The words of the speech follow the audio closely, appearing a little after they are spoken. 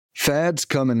Fads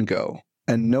come and go,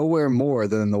 and nowhere more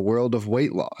than in the world of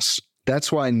weight loss.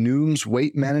 That's why Noom's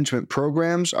weight management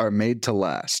programs are made to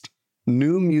last.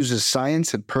 Noom uses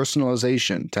science and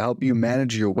personalization to help you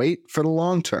manage your weight for the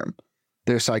long term.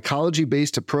 Their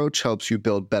psychology-based approach helps you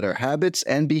build better habits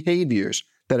and behaviors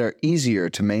that are easier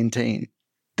to maintain.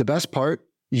 The best part?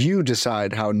 You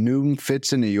decide how Noom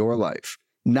fits into your life,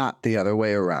 not the other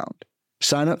way around.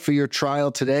 Sign up for your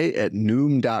trial today at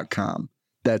Noom.com.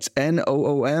 That's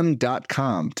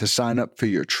Noom.com to sign up for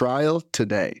your trial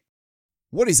today.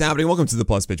 What is happening? Welcome to the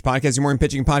Plus Pitch Podcast, your morning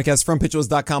pitching podcast from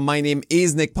pitchers.com. My name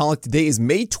is Nick Pollock. Today is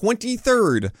May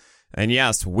 23rd. And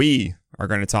yes, we are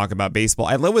going to talk about baseball.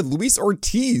 I led with Luis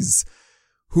Ortiz,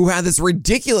 who had this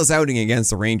ridiculous outing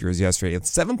against the Rangers yesterday. It's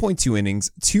 7.2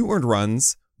 innings, 2 earned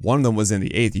runs. One of them was in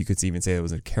the 8th. You could even say it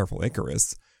was a careful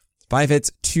Icarus. 5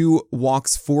 hits, 2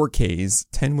 walks, 4 Ks,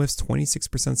 10 whiffs, 26%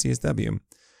 CSW.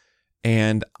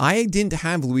 And I didn't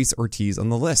have Luis Ortiz on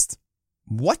the list.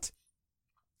 What?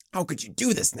 How could you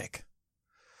do this, Nick?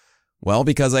 Well,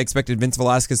 because I expected Vince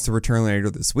Velasquez to return later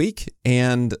this week,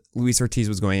 and Luis Ortiz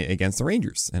was going against the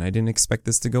Rangers, and I didn't expect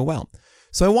this to go well.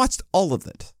 So I watched all of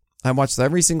it. I watched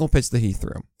every single pitch that he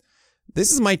threw.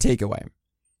 This is my takeaway.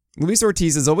 Luis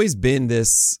Ortiz has always been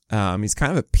this, he's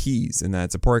kind of a peas in that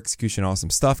it's a poor execution,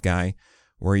 awesome stuff guy,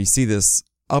 where you see this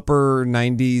upper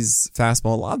 90s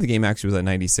fastball. A lot of the game actually was at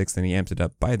 96, and he amped it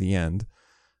up by the end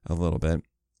a little bit,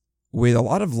 with a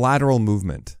lot of lateral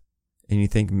movement. And you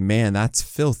think, man, that's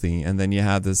filthy. And then you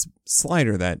have this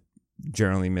slider that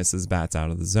generally misses bats out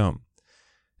of the zone.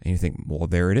 And you think, well,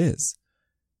 there it is.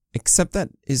 Except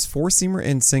that his four-seamer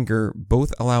and sinker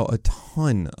both allow a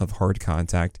ton of hard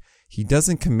contact. He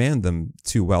doesn't command them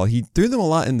too well. He threw them a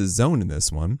lot in the zone in this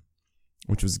one,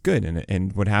 which was good.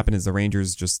 And what happened is the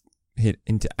Rangers just hit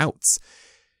into outs.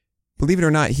 Believe it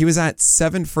or not, he was at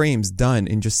 7 frames done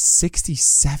in just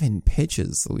 67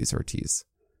 pitches, Luis Ortiz.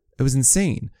 It was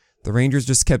insane. The Rangers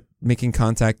just kept making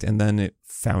contact, and then it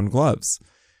found gloves.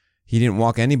 He didn't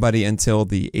walk anybody until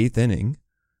the 8th inning.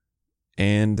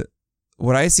 And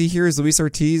what I see here is Luis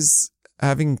Ortiz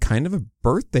having kind of a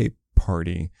birthday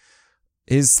party.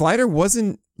 His slider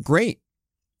wasn't great.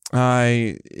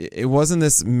 It wasn't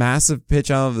this massive pitch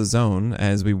out of the zone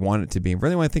as we want it to be.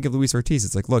 Really, when I think of Luis Ortiz,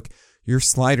 it's like, look, your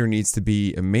slider needs to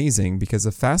be amazing because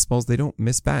the fastballs, they don't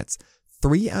miss bats.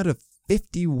 3 out of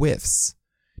 50 whiffs,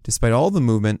 despite all the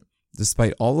movement,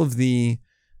 despite all of the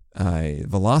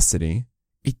velocity,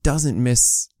 it doesn't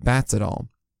miss bats at all.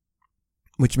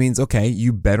 Which means, okay,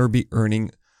 you better be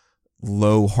earning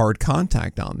low hard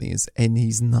contact on these, and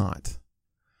he's not.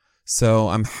 So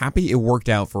I'm happy it worked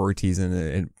out for Ortiz,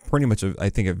 and pretty much, I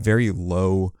think, a very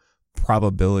low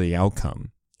probability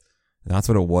outcome. And that's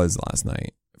what it was last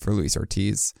night for Luis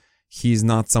Ortiz. He's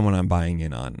not someone I'm buying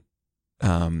in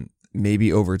on.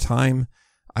 Maybe over time.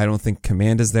 I don't think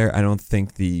command is there. I don't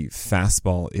think the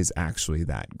fastball is actually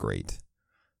that great.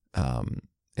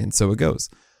 And so it goes.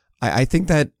 I think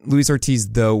that Luis Ortiz,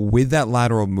 though, with that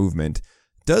lateral movement,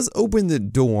 does open the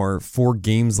door for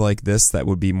games like this that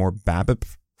would be more BABIP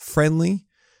friendly.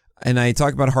 And I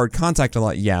talk about hard contact a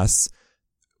lot, yes.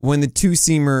 When the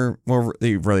two-seamer, or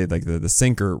really like the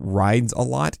sinker, rides a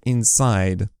lot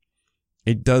inside,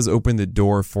 it does open the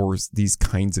door for these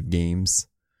kinds of games.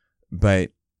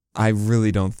 But I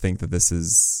really don't think that this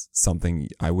is something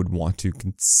I would want to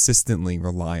consistently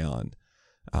rely on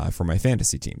for my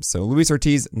fantasy team. So Luis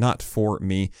Ortiz, not for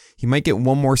me. He might get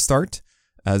one more start,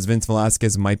 as Vince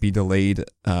Velasquez might be delayed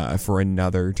for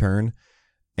another turn.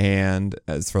 And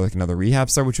as for like another rehab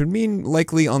start, which would mean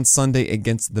likely on Sunday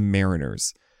against the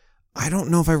Mariners. I don't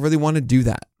know if I really want to do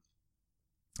that.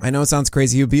 I know it sounds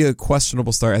crazy. It would be a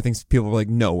questionable start. I think people are like,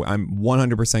 no, I'm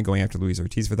 100% going after Luis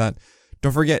Ortiz for that.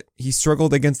 Don't forget, he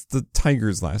struggled against the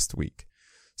Tigers last week.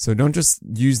 So don't just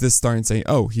use this start and say,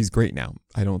 oh, he's great now.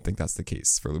 I don't think that's the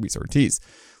case for Luis Ortiz.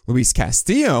 Luis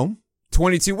Castillo,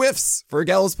 22 whiffs for a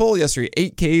Gallows Pole yesterday.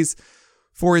 8 Ks,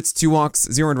 4 hits, 2 walks,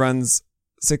 0 earned runs,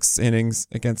 6 innings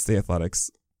against the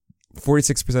Athletics.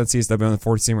 46% CSW on the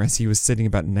 4-seamer as he was sitting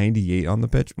about 98 on the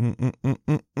pitch.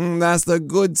 That's the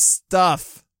good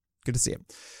stuff. Good to see him.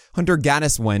 Hunter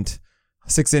Gaddis went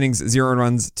 6 innings, 0 earned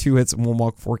runs, 2 hits, 1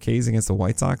 walk, 4 Ks against the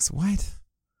White Sox. What?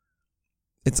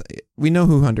 We know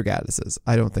who Hunter Gaddis is.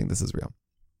 I don't think this is real.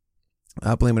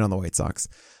 Blame it on the White Sox.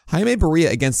 Jaime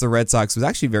Barria against the Red Sox was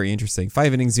actually very interesting.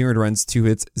 5 innings, 0 earned runs, 2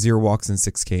 hits, 0 walks, and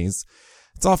 6 Ks.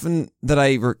 It's often that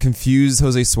I confuse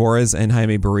Jose Suarez and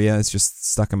Jaime Barria. It's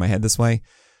just stuck in my head this way.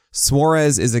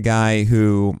 Suarez is a guy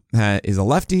who is a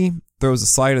lefty, throws a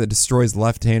slider that destroys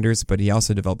left-handers, but he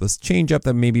also developed this changeup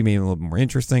that maybe made him a little bit more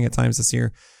interesting at times this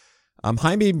year.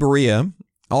 Jaime Barria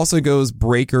also goes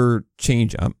breaker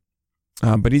changeup,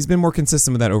 But he's been more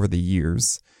consistent with that over the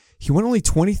years. He went only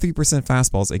 23%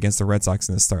 fastballs against the Red Sox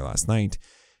in the start last night.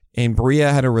 And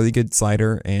Barria had a really good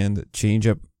slider, and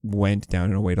changeup went down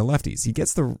and away to lefties. He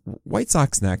gets the White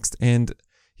Sox next, and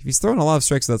if he's throwing a lot of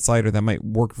strikes with that slider, that might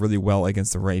work really well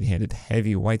against the right-handed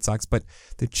heavy White Sox, but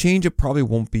the changeup probably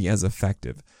won't be as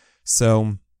effective.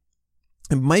 So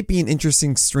it might be an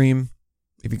interesting stream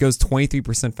if he goes 23%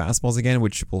 fastballs again,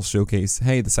 which will showcase,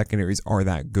 hey, the secondaries are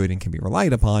that good and can be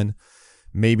relied upon.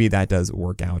 Maybe that does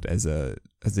work out as a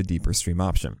deeper stream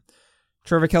option.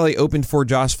 Trevor Kelly opened for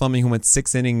Josh Fleming, who went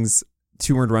 6 innings,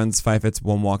 2 earned runs, 5 hits,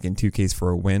 1 walk, and 2 Ks for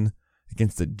a win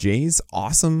against the Jays.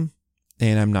 Awesome.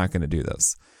 And I'm not going to do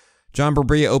this. John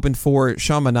Barria opened for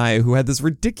Sean Manaea, who had this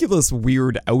ridiculous,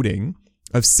 weird outing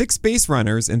of 6 base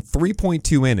runners in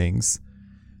 3.2 innings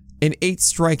and 8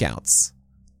 strikeouts.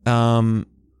 And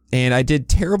I did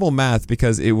terrible math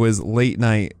because it was late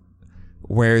night,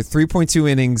 where 3.2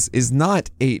 innings is not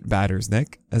 8 batters,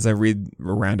 Nick, as I read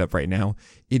a roundup right now.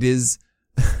 It is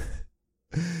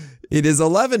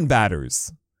 11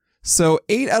 batters. So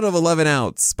 8 out of 11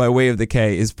 outs by way of the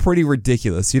K is pretty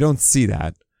ridiculous. You don't see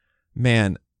that.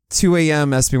 Man, 2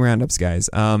 a.m. SP roundups, guys.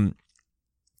 But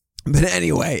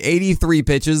anyway, 83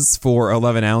 pitches for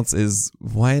 11 outs is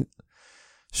what?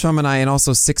 Sean Manaea, and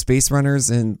also 6 base runners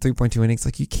in 3.2 innings.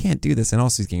 Like, you can't do this. And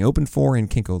also he's getting open for and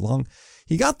can't go long.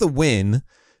 He got the win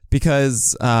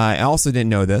because I also didn't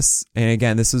know this. And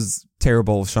again, this was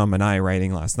terrible Sean Manaea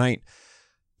writing last night.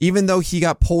 Even though he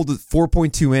got pulled at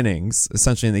 4.2 innings,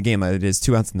 essentially in the game, it is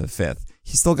 2 outs in the 5th,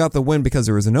 he still got the win because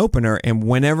there was an opener. And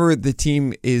whenever the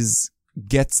team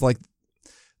gets like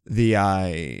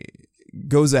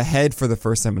goes ahead for the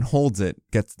first time and holds it,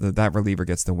 that reliever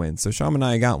gets the win. So Sean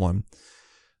Manaea got one.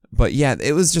 But yeah,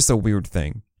 it was just a weird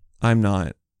thing. I'm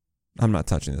not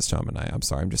touching this Sean Manaea. I'm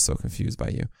sorry. I'm just so confused by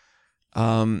you.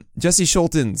 Jesse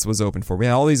Schultens was open for. We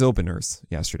had all these openers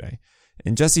yesterday.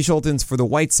 And Jesse Schultens for the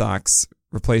White Sox,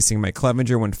 replacing Mike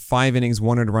Clevenger, went 5 innings,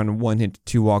 1 earned run, 1 hit,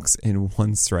 2 walks, and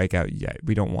 1 strikeout. Yeah,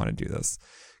 we don't want to do this.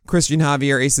 Christian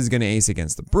Javier, ace is going to ace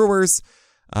against the Brewers.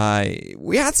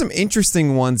 We had some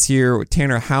interesting ones here with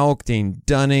Tanner Houck, Dane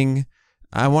Dunning.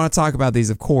 I want to talk about these,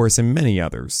 of course, and many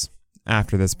others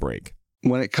after this break.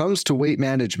 When it comes to weight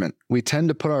management, we tend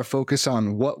to put our focus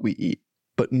on what we eat,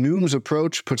 but Noom's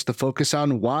approach puts the focus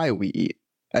on why we eat,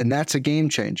 and that's a game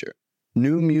changer.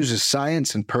 Noom uses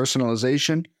science and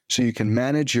personalization so you can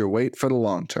manage your weight for the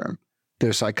long term.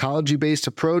 Their psychology-based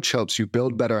approach helps you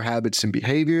build better habits and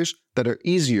behaviors that are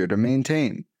easier to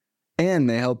maintain. And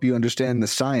they help you understand the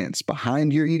science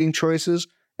behind your eating choices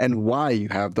and why you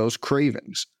have those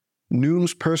cravings.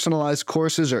 Noom's personalized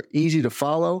courses are easy to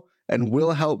follow and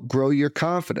will help grow your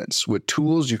confidence with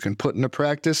tools you can put into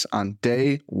practice on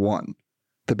day 1.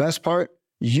 The best part?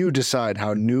 You decide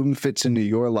how Noom fits into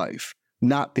your life,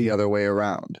 not the other way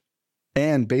around.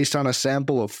 And based on a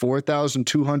sample of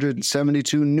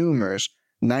 4,272 Noomers,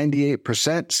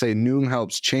 98% say Noom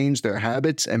helps change their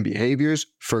habits and behaviors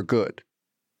for good.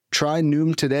 Try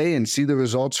Noom today and see the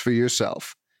results for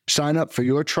yourself. Sign up for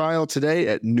your trial today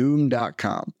at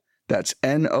Noom.com. That's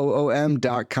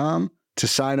Noom.com to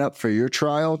sign up for your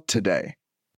trial today.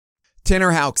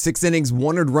 Tanner Houck, 6 innings,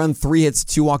 1 earned run, 3 hits,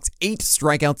 2 walks, 8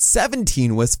 strikeouts,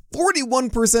 17 was 41%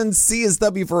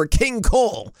 CSW for a King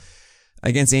Cole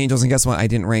against the Angels. And guess what? I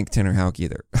didn't rank Tanner Houck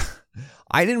either.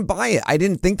 I didn't buy it. I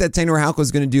didn't think that Tanner Houck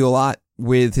was going to do a lot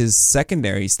with his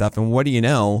secondary stuff. And what do you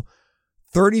know?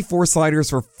 34 sliders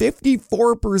for 54%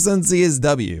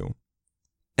 CSW.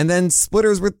 And then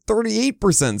splitters with 38%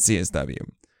 CSW.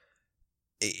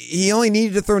 He only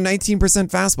needed to throw 19%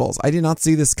 fastballs. I did not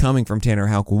see this coming from Tanner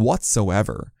Houck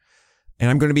whatsoever.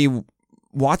 And I'm going to be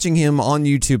watching him on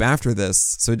YouTube after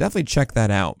this, so definitely check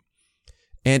that out.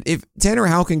 And if Tanner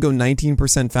Houck can go 19%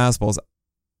 fastballs,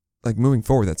 like moving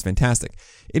forward, that's fantastic.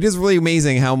 It is really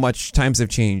amazing how much times have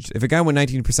changed. If a guy went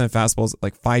 19% fastballs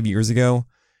like 5 years ago,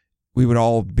 we would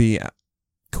all be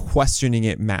questioning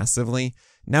it massively.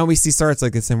 Now we see starts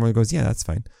like this and everyone goes, yeah, that's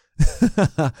fine.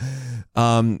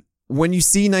 When you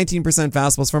see 19%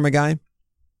 fastballs from a guy,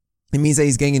 it means that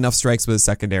he's getting enough strikes with his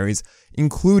secondaries,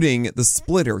 including the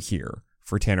splitter here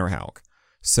for Tanner Houck.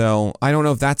 So I don't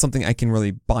know if that's something I can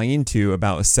really buy into,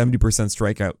 about a 70%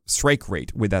 strike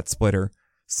rate with that splitter.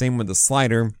 Same with the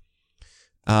slider.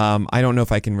 I don't know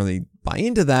if I can really buy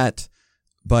into that,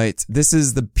 but this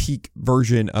is the peak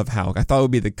version of Houck. I thought it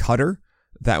would be the cutter.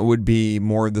 That would be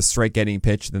more of the strike getting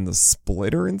pitch than the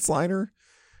splitter and slider.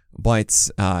 But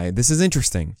this is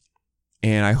interesting.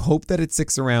 And I hope that it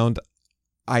sticks around.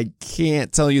 I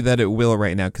can't tell you that it will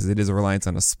right now because it is a reliance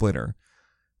on a splitter.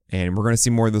 And we're going to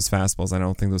see more of those fastballs. I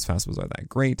don't think those fastballs are that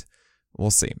great. We'll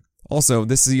see. Also,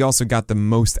 he also got the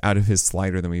most out of his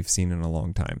slider than we've seen in a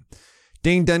long time.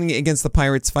 Dane Dunning against the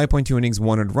Pirates, 5.2 innings,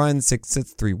 100 runs, 6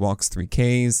 hits, 3 walks, 3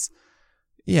 Ks.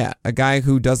 Yeah, a guy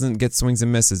who doesn't get swings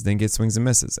and misses, then gets swings and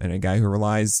misses. And a guy who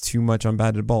relied too much on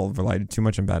batted ball.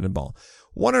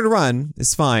 100 run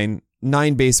is fine.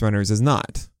 9 base runners is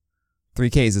not. 3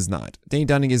 Ks is not. Dane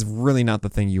Dunning is really not the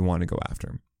thing you want to go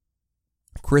after.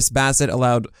 Chris Bassett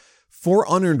allowed 4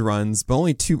 unearned runs, but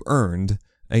only 2 earned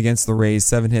against the Rays.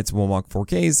 7 hits, 1 walk, 4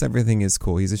 Ks. Everything is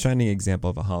cool. He's a shining example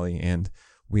of a Holly, and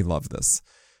we love this.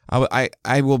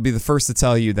 I will be the first to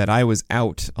tell you that I was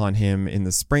out on him in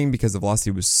the spring because the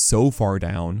velocity was so far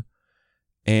down.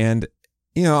 And,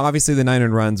 obviously the 9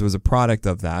 earned runs was a product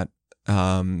of that.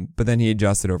 But then he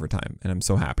adjusted over time, and I'm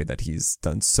so happy that he's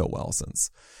done so well since.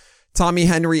 Tommy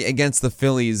Henry against the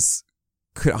Phillies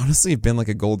could honestly have been like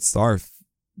a gold star.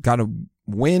 Got a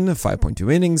win,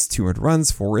 5.2 innings, 200 runs,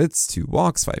 4 hits, 2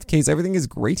 walks, 5 Ks. Everything is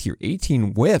great here.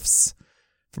 18 whiffs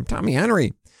from Tommy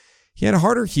Henry. He had a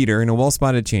harder heater and a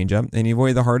well-spotted changeup, and he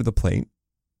avoided the heart of the plate.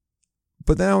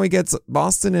 But now he gets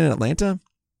Boston and Atlanta.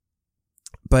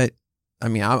 But,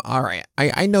 all right.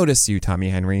 I notice you, Tommy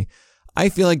Henry. I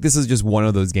feel like this is just one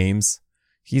of those games.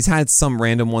 He's had some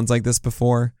random ones like this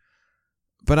before.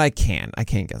 But I can't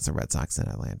against the Red Sox in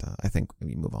Atlanta. I think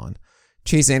we move on.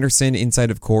 Chase Anderson, inside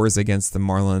of Coors against the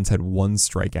Marlins, had 1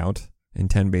 strikeout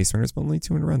and 10 base runners, but only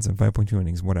 200 runs in 5.2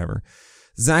 innings, whatever.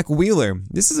 Zach Wheeler,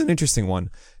 this is an interesting one.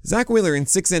 Zach Wheeler in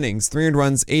 6 innings, 300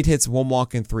 runs, 8 hits, 1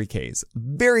 walk, and 3 Ks.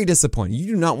 Very disappointing. You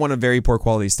do not want a very poor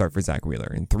quality start for Zach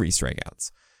Wheeler in 3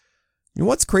 strikeouts. You know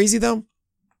what's crazy, though?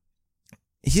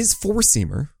 His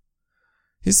four-seamer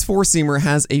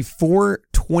has a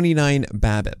 429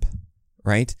 BABIP,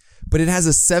 right? But it has a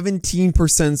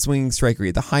 17% swinging strike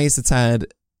rate, the highest it's had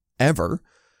ever.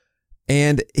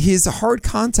 And his hard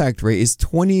contact rate is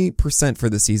 20% for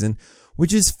the season,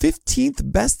 which is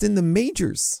 15th best in the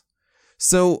majors.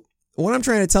 So what I'm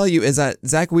trying to tell you is that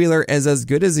Zach Wheeler is as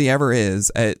good as he ever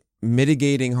is at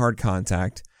mitigating hard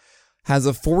contact, has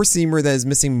a 4-seamer that is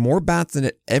missing more bats than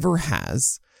it ever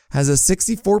has a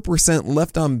 64%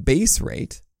 left on base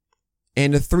rate,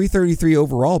 and a 333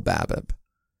 overall BABIP.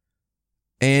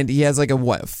 And he has like a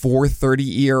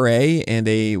 4.30 ERA and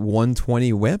a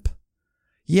 120 WHIP.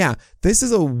 Yeah, this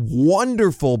is a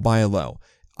wonderful buy low.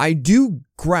 I do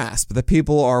grasp that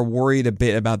people are worried a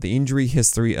bit about the injury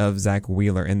history of Zach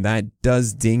Wheeler, and that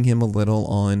does ding him a little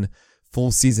on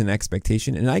full season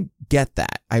expectation, and I get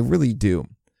that. I really do.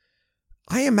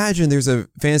 I imagine there's a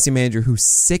fantasy manager who's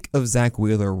sick of Zach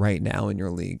Wheeler right now in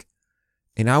your league,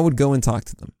 and I would go and talk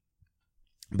to them.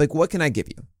 Like, what can I give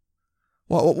you?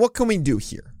 Well, what can we do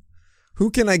here?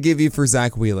 Who can I give you for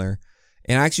Zach Wheeler?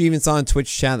 And I actually even saw in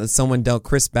Twitch chat that someone dealt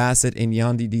Chris Bassett and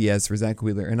Yandy Diaz for Zach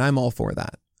Wheeler, and I'm all for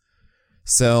that.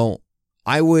 So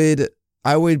I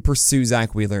would pursue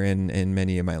Zach Wheeler in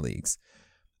many of my leagues.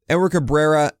 Edward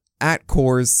Cabrera at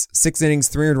Coors, 6 innings,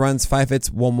 300 runs, 5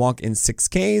 hits, 1 walk, and 6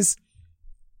 Ks.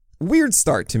 Weird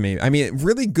start to me. I mean,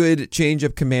 really good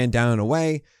changeup command down and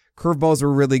away. Curveballs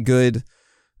were really good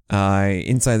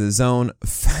inside the zone.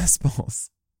 Fastballs.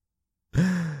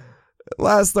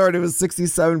 Last start, it was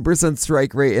 67%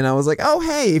 strike rate, and I was like, oh,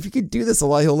 hey, if you could do this a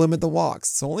lot, he'll limit the walks.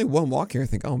 So only 1 walk here. I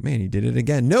think, oh, man, he did it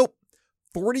again. Nope.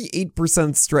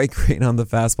 48% strike rate on the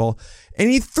fastball, and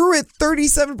he threw it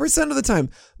 37% of the time,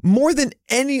 more than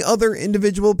any other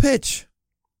individual pitch.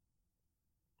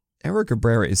 Edward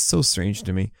Cabrera is so strange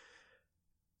to me.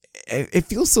 It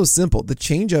feels so simple. The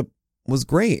changeup was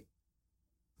great.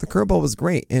 The curveball was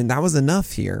great, and that was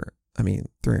enough here. I mean,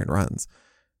 300 runs,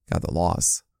 got the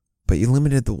loss, but you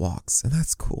limited the walks, and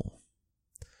that's cool.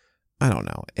 I don't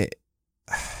know.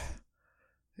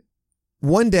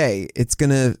 One day it's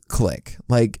going to click,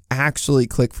 like actually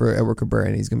click for Edward Cabrera,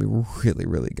 and he's going to be really,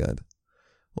 really good.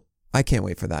 I can't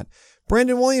wait for that.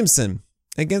 Brandon Williamson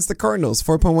against the Cardinals,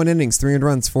 4.1 innings, 300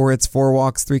 runs, 4 hits, 4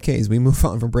 walks, 3 Ks. We move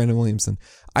on from Brandon Williamson.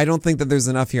 I don't think that there's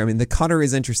enough here. I mean, the cutter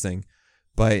is interesting,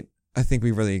 but I think we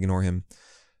really ignore him.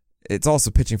 It's also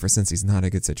pitching for Cincy's not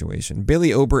a good situation.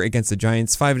 Bailey Ober against the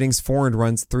Giants, 5 innings, 400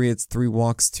 runs, 3 hits, 3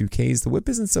 walks, 2 Ks. The whip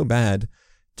isn't so bad.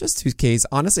 Just 2 Ks.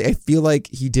 Honestly, I feel like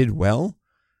he did well,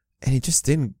 and it just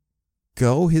didn't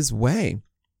go his way.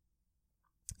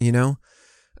 You know?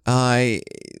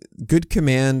 Good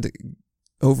command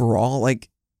overall, like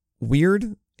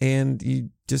weird, and you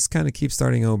just kind of keep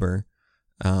starting Ober.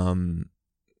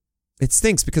 It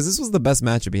stinks because this was the best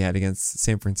matchup he had against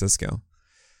San Francisco.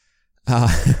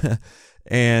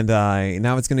 And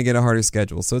now it's going to get a harder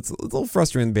schedule. So it's a little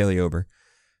frustrating, Bailey Ober.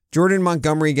 Jordan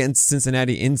Montgomery against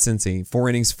Cincinnati in Cincy. 4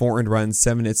 innings, 4 earned runs,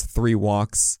 7 hits, 3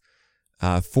 walks,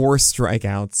 4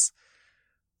 strikeouts.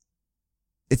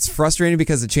 it's frustrating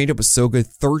because the changeup was so good.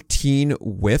 13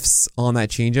 whiffs on that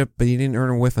changeup, but he didn't earn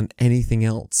a whiff on anything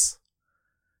else.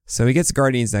 So he gets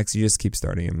Guardians next. You just keep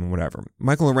starting him, whatever.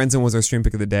 Michael Lorenzen was our stream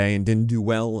pick of the day and didn't do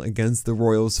well against the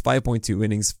Royals. 5.2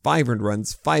 innings, 5 earned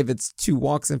runs, 5 hits, 2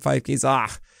 walks, and 5 Ks.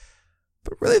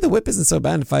 But really the whip isn't so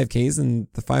bad in 5 Ks and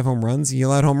the 5 home runs. He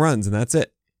allowed home runs, and that's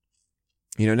it.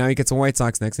 Now he gets the White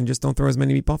Sox next, and just don't throw as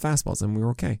many meatball fastballs, and we're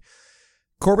okay.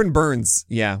 Corbin Burns.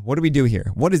 Yeah, what do we do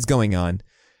here? What is going on?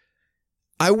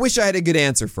 I wish I had a good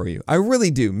answer for you. I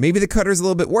really do. Maybe the cutter's a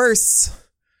little bit worse.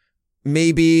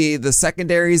 Maybe the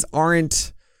secondaries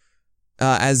aren't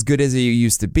as good as they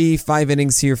used to be. 5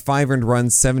 innings here, 5 earned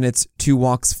runs, 7 hits, 2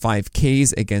 walks, 5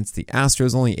 Ks against the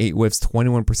Astros. Only 8 whiffs,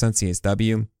 21%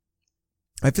 CSW.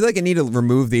 I feel like I need to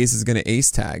remove the ace is going to ace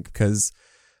tag because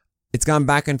it's gone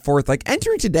back and forth. Like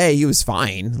entering today, he was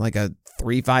fine. Like a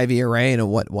 3.5 ERA and a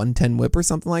 110 whip or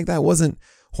something like that. It wasn't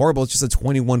horrible. It's just a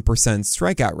 21%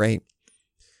 strikeout rate.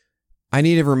 I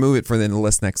need to remove it for the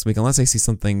list next week unless I see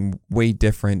something way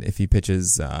different if he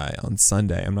pitches on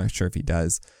Sunday. I'm not sure if he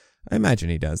does. I imagine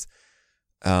he does.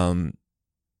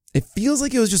 It feels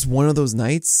like it was just one of those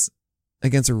nights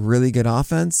against a really good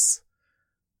offense.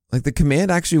 Like the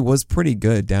command actually was pretty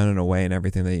good down and away and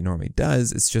everything that he normally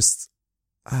does. It's just,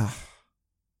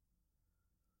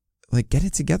 like get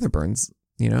it together, Burns.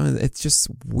 It's just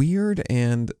weird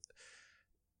and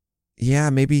yeah,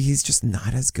 maybe he's just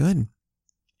not as good.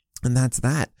 And that's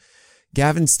that.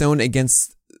 Gavin Stone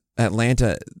against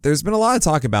Atlanta. There's been a lot of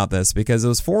talk about this because it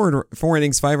was 4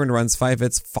 innings, 5 earned runs, 5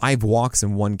 hits, 5 walks,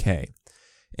 and 1 K.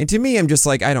 And to me, I'm just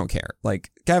like, I don't care.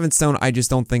 Like Gavin Stone, I just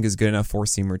don't think is good enough for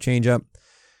seamer changeup.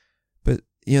 But,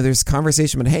 there's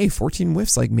conversation about, hey, 14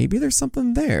 whiffs, like maybe there's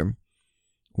something there.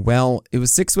 Well, it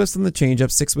was 6 whiffs on the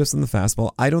changeup, 6 whiffs on the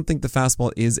fastball. I don't think the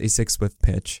fastball is a 6 whiff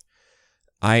pitch.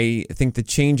 I think the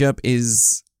changeup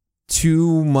is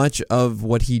too much of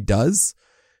what he does,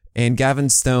 and Gavin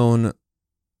Stone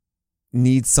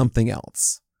needs something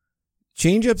else.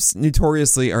 Changeups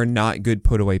notoriously are not good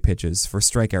put away pitches for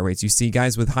strikeout rates. You see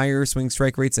guys with higher swing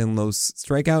strike rates and low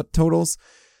strikeout totals,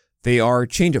 they are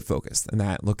changeup focused. And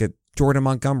that, look at Jordan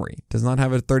Montgomery, does not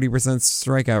have a 30%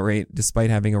 strikeout rate despite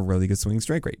having a really good swing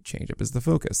strike rate. Changeup is the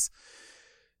focus.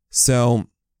 So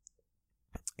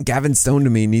Gavin Stone to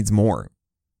me needs more.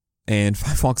 And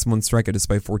 5 walks, 1 strikeout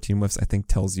despite 14 whiffs, I think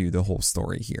tells you the whole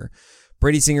story here.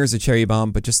 Brady Singer is a cherry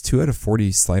bomb, but just 2 out of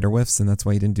 40 slider whiffs, and that's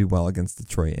why he didn't do well against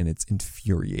Detroit, and it's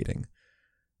infuriating.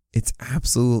 It's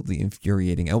absolutely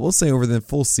infuriating. I will say over the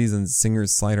full season,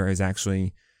 Singer's slider has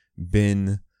actually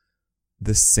been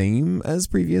the same as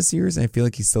previous years, and I feel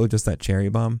like he's still just that cherry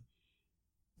bomb.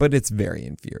 But it's very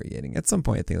infuriating. At some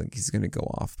point, I think like he's going to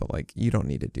go off, but like you don't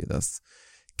need to do this.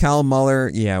 Kyle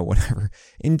Muller, yeah, whatever.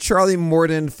 And Charlie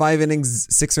Morton, 5 innings,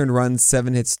 6 earned runs,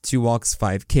 7 hits, 2 walks,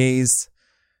 5 Ks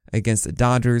against the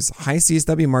Dodgers. High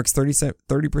CSW marks, 30%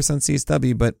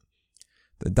 CSW, but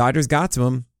the Dodgers got to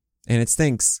him, and it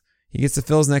stinks. He gets the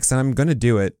Phils next time. I'm going to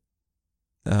do it.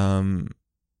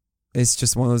 It's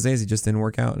just one of those days. He just didn't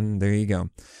work out, and there you go.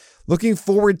 Looking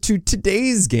forward to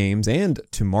today's games and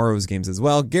tomorrow's games as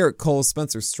well. Garrett Cole,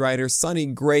 Spencer Strider, Sonny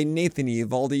Gray, Nathan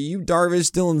Eovaldi, Yu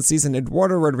Darvish, Dylan Cease, and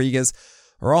Eduardo Rodriguez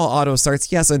are all auto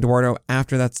starts. Yes, Eduardo,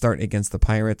 after that start against the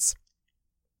Pirates.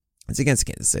 It's against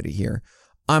Kansas City here.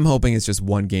 I'm hoping it's just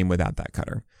one game without that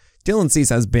cutter. Dylan Cease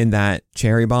has been that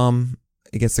cherry bomb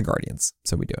against the Guardians,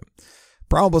 so we do it.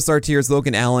 Probable start here is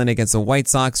Logan Allen against the White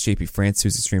Sox, JP France,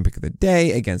 who's the stream pick of the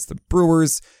day, against the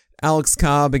Brewers, Alex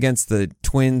Cobb against the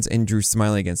Twins, and Drew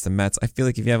Smyly against the Mets. I feel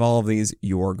like if you have all of these,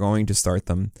 you are going to start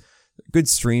them. Good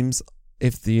streams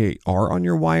if they are on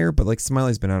your wire, but like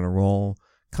Smiley's been on a roll.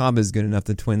 Cobb is good enough.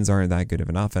 The Twins aren't that good of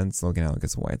an offense. Logan Allen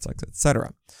against the White Sox,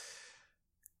 etc.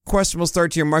 Questionable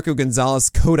start here. Marco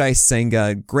Gonzalez, Kodai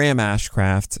Senga, Graham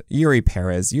Ashcraft, Yuri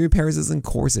Perez. Yuri Perez is in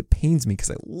course. It pains me because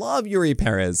I love Yuri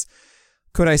Perez.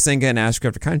 Kodai Senga and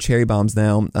Ashcraft are kind of cherry bombs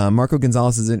now. Marco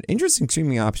Gonzalez is an interesting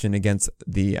streaming option against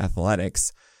the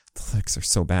Athletics. The Athletics are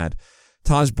so bad.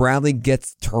 Taj Bradley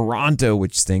gets Toronto,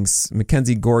 which stinks.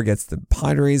 Mackenzie Gore gets the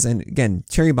Padres. And again,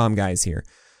 cherry bomb guys here.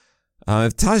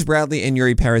 If Taj Bradley and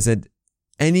Yuri Perez had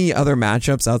any other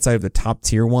matchups outside of the top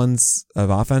tier ones of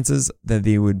offenses, then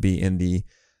they would be in the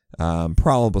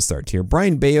probable start tier.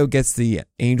 Brian Bayo gets the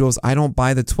Angels. I don't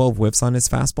buy the 12 whiffs on his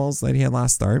fastballs that he had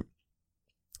last start.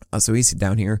 So he's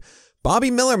down here.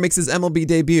 Bobby Miller makes his MLB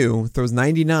debut, throws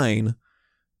 99.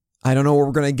 I don't know what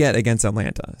we're going to get against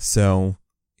Atlanta. So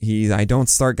I don't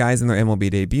start guys in their MLB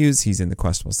debuts. He's in the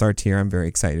questionable start tier. I'm very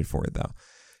excited for it, though.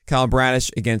 Kyle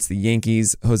Bradish against the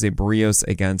Yankees, Jose Barrios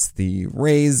against the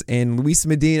Rays, and Luis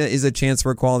Medina is a chance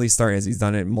for a quality start as he's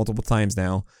done it multiple times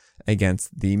now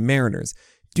against the Mariners.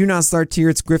 Do not start tier,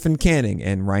 it's Griffin Canning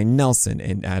and Ryan Nelson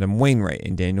and Adam Wainwright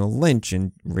and Daniel Lynch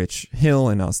and Rich Hill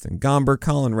and Austin Gomber,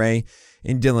 Colin Ray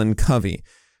and Dylan Covey.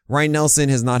 Ryan Nelson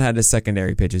has not had his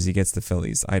secondary pitches. He gets the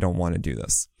Phillies. I don't want to do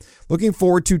this. Looking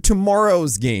forward to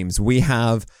tomorrow's games. We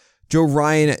have Joe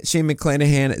Ryan, Shane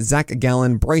McClanahan, Zach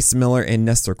Gallen, Bryce Miller, and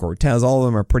Nestor Cortez. All of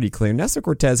them are pretty clear. Nestor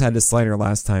Cortez had his slider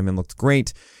last time and looked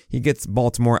great. He gets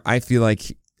Baltimore. I feel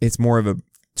like it's more of a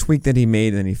tweak that he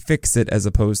made and he fixed it as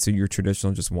opposed to your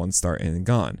traditional just one start and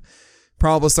gone.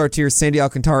 Probable start tier, Sandy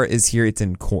Alcantara is here. It's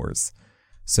in Coors.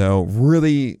 So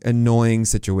really annoying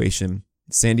situation.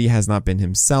 Sandy has not been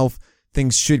himself.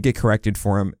 Things should get corrected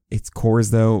for him. It's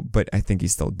Coors though, but I think he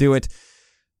still do it.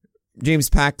 James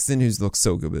Paxton, who's looked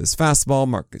so good with his fastball.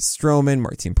 Marcus Stroman.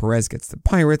 Martin Perez gets the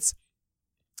Pirates.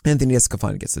 Anthony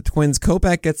Escafan gets the Twins.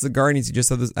 Kopech gets the Guardians. He just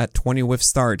had that 20 whiff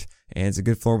start, and it's a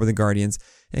good floor with the Guardians.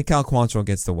 And Cal Quantrill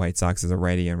gets the White Sox as a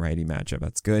righty and righty matchup.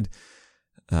 That's good.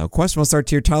 Questionable start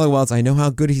tier, Tyler Wells. I know how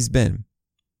good he's been.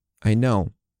 I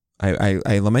know.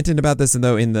 I lamented about this in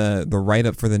the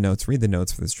write-up for the notes. Read the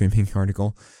notes for the streaming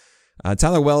article.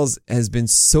 Tyler Wells has been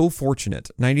so fortunate.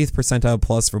 90th percentile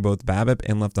plus for both BABIP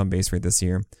and left on base rate this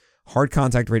year. Hard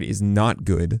contact rate is not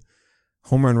good.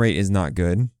 Home run rate is not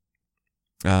good.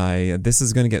 This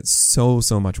is going to get so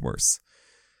much worse.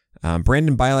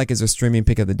 Brandon Bielak is a streaming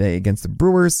pick of the day against the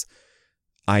Brewers.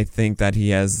 I think that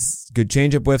he has good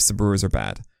changeup whiffs. The Brewers are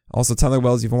bad. Also, Tyler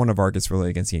Wells, if you want a Vargas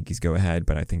relay against the Yankees, go ahead,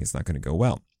 but I think it's not going to go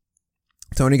well.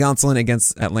 Tony Gonsolin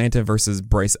against Atlanta versus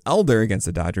Bryce Elder against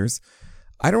the Dodgers.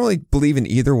 I don't really believe in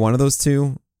either one of those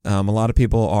two. A lot of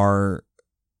people are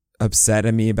upset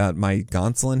at me about my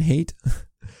Gonsolin hate.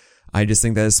 I just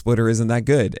think that his splitter isn't that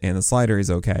good, and the slider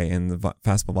is okay, and the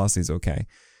fastball velocity is okay.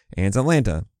 And it's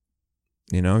Atlanta.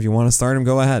 You know, if you want to start him,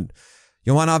 go ahead.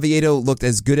 Johan Oviedo looked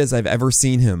as good as I've ever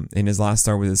seen him in his last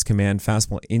start with his command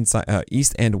fastball inside,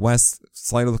 east and west.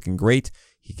 Slider looking great.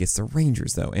 He gets the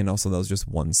Rangers, though, and also that was just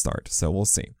one start, so we'll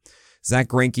see. Zach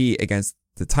Greinke against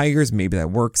the Tigers, maybe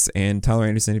that works, and Tyler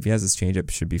Anderson, if he has his changeup,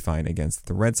 should be fine against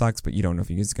the Red Sox, but you don't know if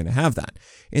he's going to have that.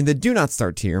 In the do not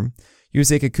start tier,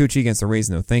 Yusei Kikuchi against the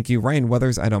Rays, no thank you. Ryan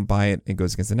Weathers, I don't buy it. It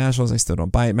goes against the Nationals, I still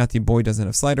don't buy it. Matthew Boyd doesn't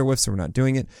have slider whiffs, so we're not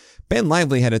doing it. Ben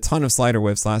Lively had a ton of slider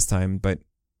whiffs last time, but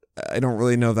I don't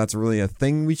really know if that's really a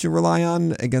thing we should rely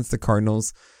on against the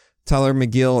Cardinals. Tyler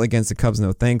McGill against the Cubs,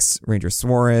 no thanks. Ranger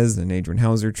Suarez and Adrian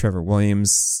Hauser, Trevor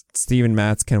Williams, Steven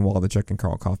Matz, Ken Waldachuk, and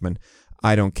Carl Kaufman.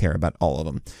 I don't care about all of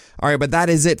them. All right, but that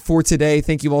is it for today.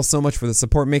 Thank you all so much for the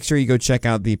support. Make sure you go check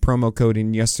out the promo code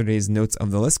in yesterday's notes of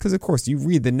the list, because of course you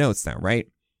read the notes now, right?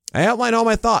 I outline all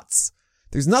my thoughts.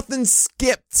 There's nothing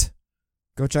skipped.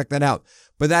 Go check that out.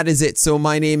 But that is it. So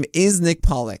my name is Nick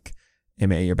Pollock.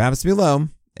 MA your BABIPs below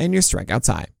and your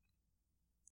strikeouts high.